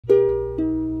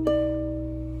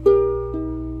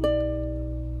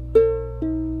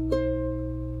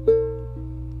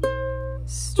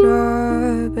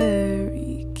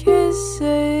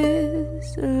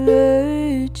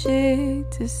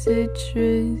to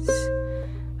citrus.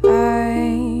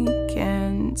 I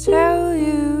can't tell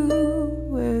you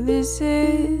where this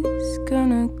is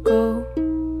gonna go.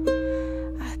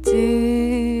 I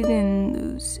didn't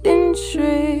lose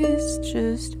interest,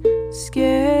 just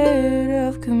scared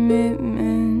of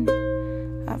commitment.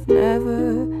 I've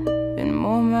never been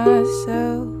more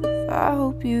myself, I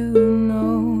hope you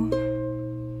know.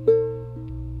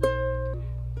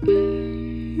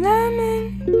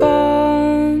 Lemonbalm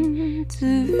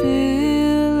to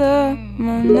fill up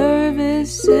my nervous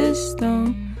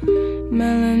system.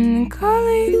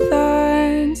 Melancholy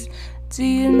thoughts, do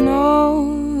you know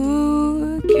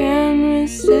who can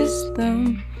resist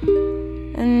them?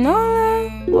 And all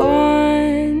I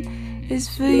want is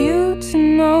for you to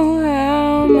know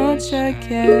how much I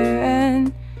care.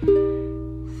 And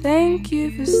thank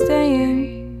you for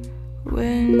staying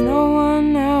when no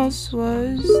one else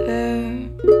was there.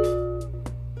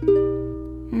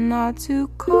 Not too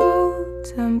cold,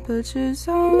 temperature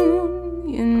zone.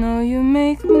 You know you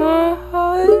make my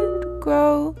heart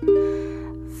grow.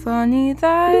 Funny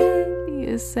that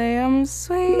you say I'm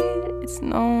sweet. It's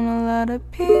known a lot of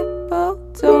people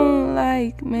don't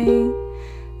like me.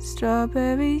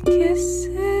 Strawberry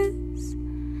kisses,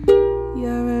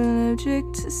 you're allergic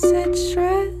to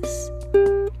citrus.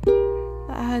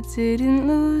 I didn't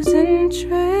lose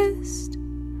interest,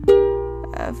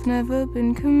 I've never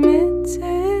been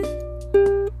committed.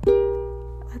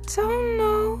 I don't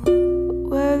know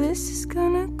where this is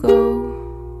gonna go.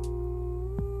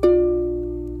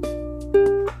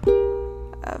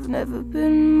 I've never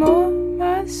been more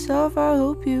myself, I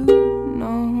hope you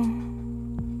know.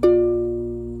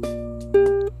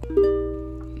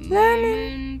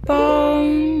 Lemonbalm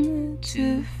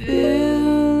to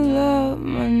fill up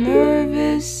my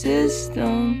nervous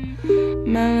system.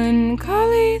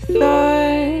 Melancholy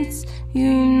thoughts,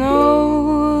 you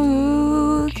know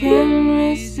who can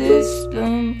resist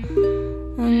them.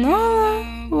 And all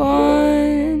I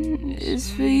want is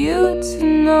for you to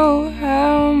know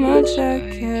how much I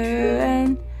care.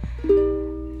 And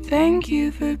thank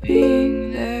you for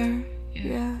being there,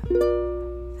 yeah.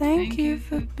 Thank you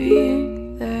for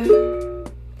being there.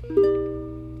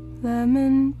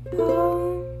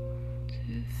 Lemonbalm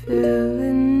to fill it.